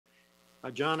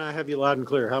John, I have you loud and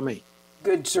clear. How me?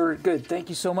 Good, sir. Good. Thank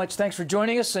you so much. Thanks for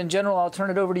joining us. And General, I'll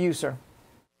turn it over to you, sir.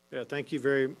 Yeah, thank you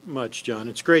very much, John.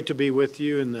 It's great to be with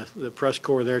you and the press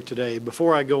corps there today.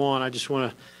 Before I go on, I just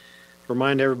want to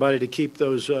remind everybody to keep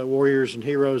those warriors and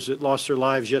heroes that lost their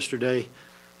lives yesterday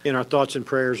in our thoughts and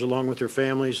prayers, along with their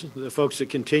families, the folks that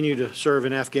continue to serve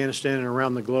in Afghanistan and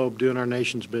around the globe doing our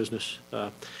nation's business.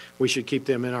 We should keep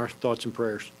them in our thoughts and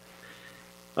prayers.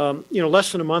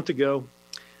 Less than a month ago,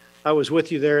 I was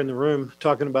with you there in the room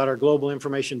talking about our Global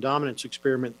Information Dominance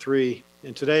Experiment 3,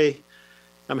 and today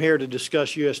I'm here to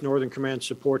discuss U.S. Northern Command's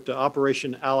support to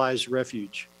Operation Allies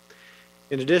Refuge.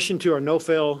 In addition to our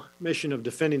no-fail mission of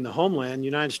defending the homeland,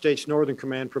 United States Northern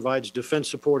Command provides defense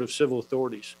support of civil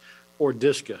authorities, or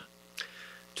DSCA.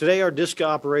 Today, our DSCA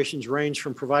operations range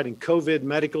from providing COVID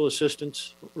medical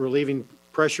assistance, relieving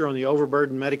pressure on the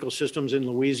overburdened medical systems in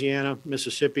Louisiana,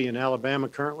 Mississippi, and Alabama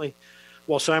currently,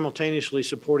 while simultaneously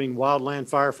supporting wildland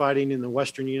firefighting in the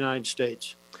western United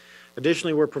States.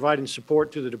 Additionally, we're providing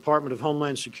support to the Department of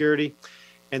Homeland Security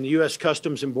and the U.S.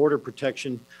 Customs and Border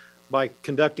Protection by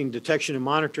conducting detection and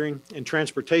monitoring and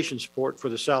transportation support for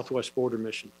the Southwest Border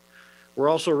Mission. We're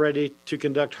also ready to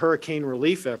conduct hurricane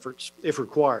relief efforts if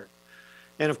required.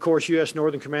 And of course, U.S.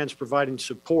 Northern Command is providing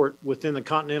support within the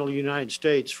continental United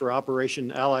States for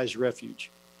Operation Allies Refuge.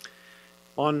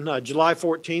 On July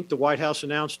 14th, the White House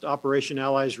announced Operation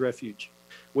Allies Refuge,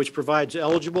 which provides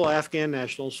eligible Afghan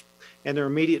nationals and their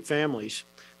immediate families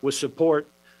with support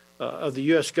of the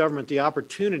U.S. government the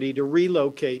opportunity to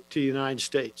relocate to the United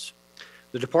States.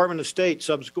 The Department of State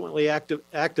subsequently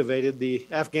activated the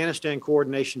Afghanistan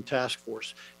Coordination Task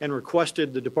Force and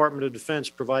requested the Department of Defense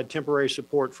provide temporary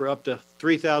support for up to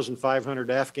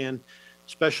 3,500 Afghan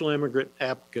special immigrant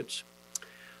applicants.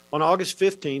 On August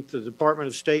 15th, the Department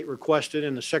of State requested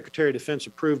and the Secretary of Defense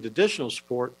approved additional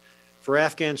support for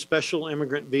Afghan special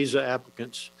immigrant visa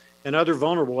applicants and other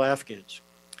vulnerable Afghans.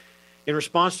 In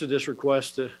response to this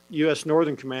request, the U.S.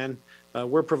 Northern Command,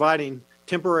 we're providing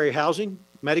temporary housing,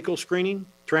 medical screening,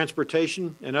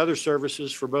 transportation, and other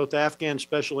services for both Afghan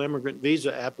special immigrant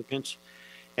visa applicants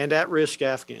and at-risk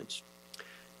Afghans.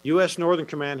 U.S. Northern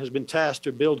Command has been tasked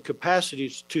to build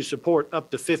capacities to support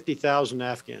up to 50,000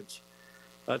 Afghans.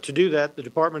 To do that, the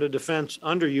Department of Defense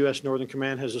under U.S. Northern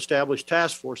Command has established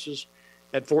task forces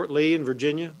at Fort Lee in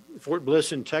Virginia, Fort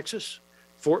Bliss in Texas,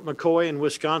 Fort McCoy in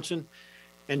Wisconsin,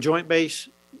 and Joint Base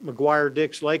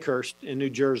McGuire-Dix Lakehurst in New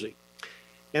Jersey.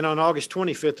 And on August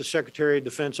 25th, the Secretary of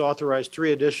Defense authorized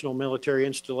 3 additional military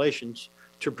installations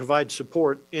to provide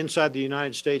support inside the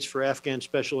United States for Afghan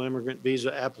special immigrant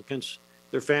visa applicants,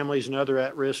 their families, and other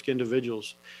at-risk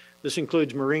individuals. This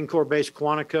includes Marine Corps Base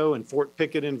Quantico and Fort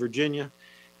Pickett in Virginia,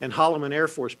 and Holloman Air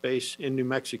Force Base in New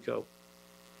Mexico.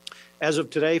 As of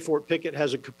today, Fort Pickett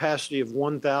has a capacity of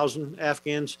 1,000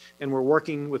 Afghans, and we're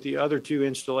working with the other 2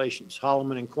 installations,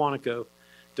 Holloman and Quantico,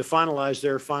 to finalize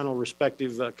their final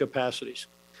respective capacities.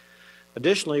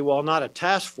 Additionally, while not a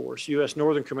task force, U.S.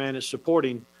 Northern Command is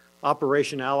supporting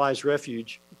Operation Allies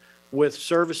Refuge with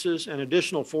services and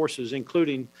additional forces,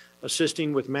 including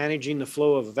assisting with managing the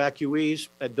flow of evacuees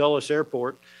at Dulles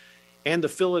Airport and the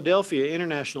Philadelphia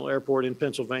International Airport in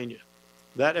Pennsylvania.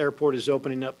 That airport is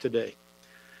opening up today.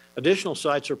 Additional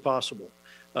sites are possible.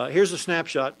 Here's a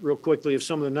snapshot real quickly of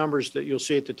some of the numbers that you'll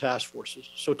see at the task forces.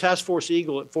 So Task Force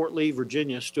Eagle at Fort Lee,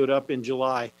 Virginia stood up in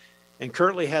July and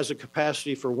currently has a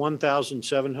capacity for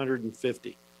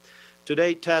 1,750. To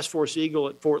date, Task Force Eagle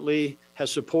at Fort Lee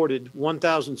has supported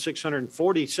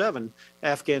 1,647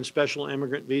 Afghan special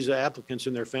immigrant visa applicants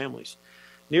and their families,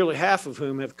 nearly half of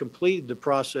whom have completed the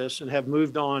process and have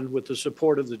moved on with the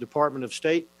support of the Department of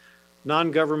State,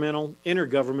 non-governmental,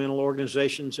 intergovernmental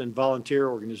organizations, and volunteer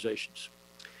organizations.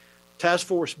 Task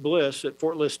Force Bliss at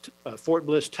Fort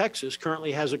Bliss, Texas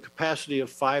currently has a capacity of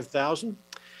 5,000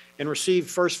 and received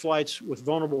first flights with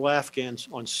vulnerable Afghans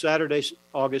on Saturday,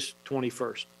 August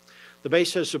 21st. The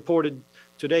base has supported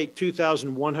to date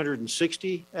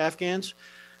 2,160 Afghans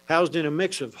housed in a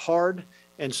mix of hard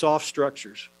and soft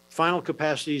structures. Final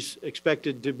capacities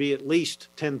expected to be at least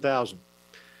 10,000.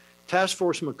 Task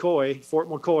Force McCoy, Fort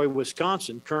McCoy,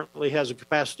 Wisconsin, currently has a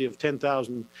capacity of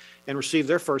 10,000 and received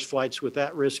their first flights with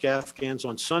at-risk Afghans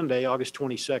on Sunday, August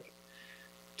 22nd.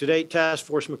 To date, Task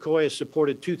Force McCoy has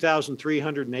supported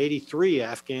 2,383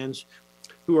 Afghans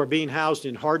who are being housed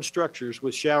in hard structures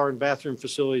with shower and bathroom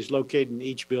facilities located in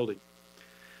each building.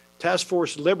 Task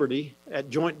Force Liberty at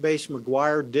Joint Base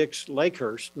McGuire-Dix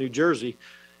Lakehurst, New Jersey,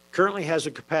 currently has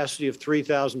a capacity of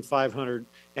 3,500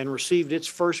 and received its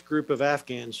first group of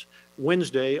Afghans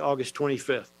Wednesday, August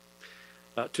 25th.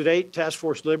 To date, Task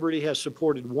Force Liberty has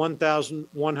supported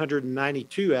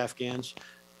 1,192 Afghans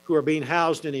who are being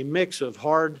housed in a mix of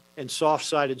hard and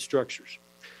soft-sided structures.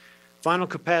 Final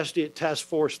capacity at Task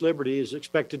Force Liberty is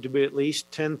expected to be at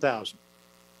least 10,000.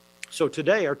 So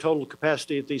today, our total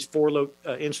capacity at these four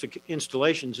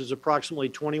installations is approximately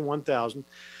 21,000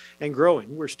 and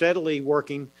growing. We're steadily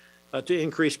working to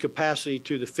increase capacity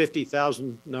to the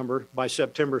 50,000 number by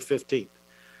September 15th.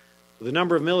 The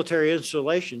number of military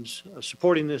installations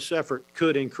supporting this effort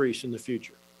could increase in the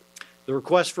future. The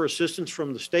request for assistance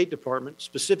from the State Department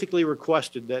specifically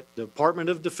requested that the Department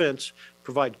of Defense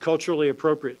provide culturally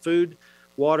appropriate food,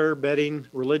 water, bedding,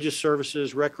 religious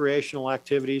services, recreational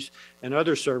activities, and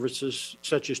other services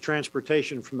such as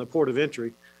transportation from the port of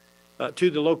entry to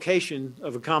the location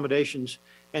of accommodations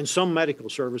and some medical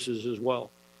services as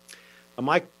well.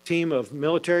 My team of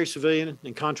military, civilian,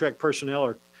 and contract personnel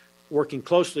are working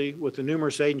closely with the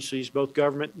numerous agencies, both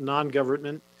government and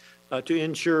non-government, to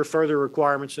ensure further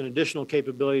requirements and additional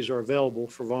capabilities are available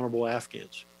for vulnerable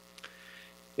Afghans.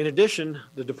 In addition,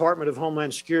 the Department of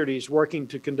Homeland Security is working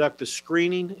to conduct the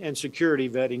screening and security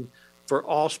vetting for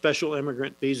all special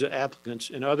immigrant visa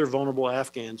applicants and other vulnerable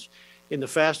Afghans in the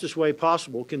fastest way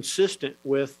possible, consistent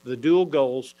with the dual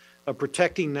goals of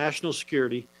protecting national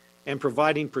security and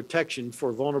providing protection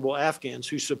for vulnerable Afghans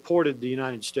who supported the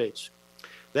United States.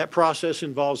 That process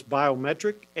involves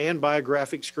biometric and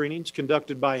biographic screenings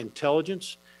conducted by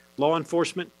intelligence, law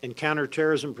enforcement, and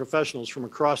counterterrorism professionals from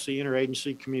across the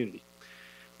interagency community.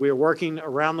 We are working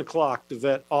around the clock to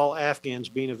vet all Afghans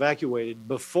being evacuated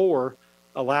before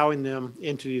allowing them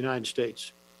into the United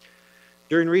States.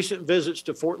 During recent visits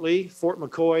to Fort Lee, Fort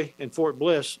McCoy, and Fort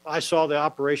Bliss, I saw the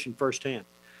operation firsthand,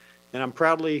 and I'm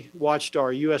proudly watched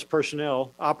our U.S.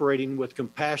 personnel operating with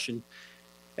compassion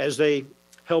as they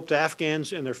helped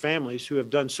Afghans and their families who have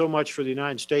done so much for the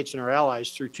United States and our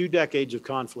allies through 2 decades of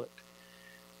conflict.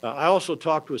 I also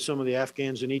talked with some of the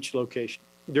Afghans in each location.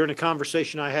 During a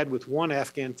conversation I had with one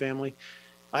Afghan family,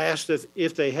 I asked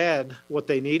if they had what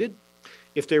they needed,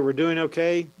 if they were doing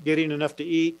okay, getting enough to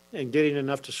eat, and getting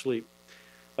enough to sleep.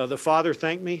 The father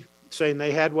thanked me, saying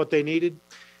they had what they needed,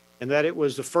 and that it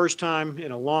was the first time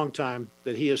in a long time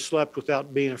that he has slept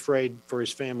without being afraid for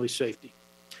his family's safety.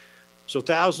 So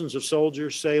thousands of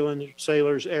soldiers,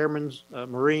 sailors, airmen,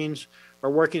 Marines are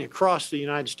working across the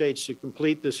United States to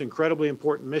complete this incredibly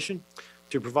important mission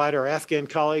to provide our Afghan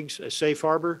colleagues a safe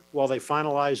harbor while they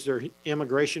finalize their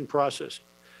immigration process.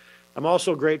 I'm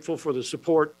also grateful for the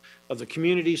support of the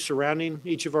communities surrounding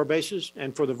each of our bases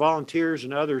and for the volunteers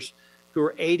and others who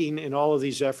are aiding in all of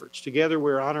these efforts. Together,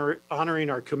 we're honoring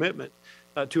our commitment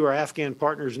to our Afghan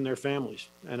partners and their families.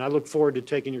 And I look forward to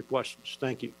taking your questions.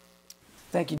 Thank you. Thank you.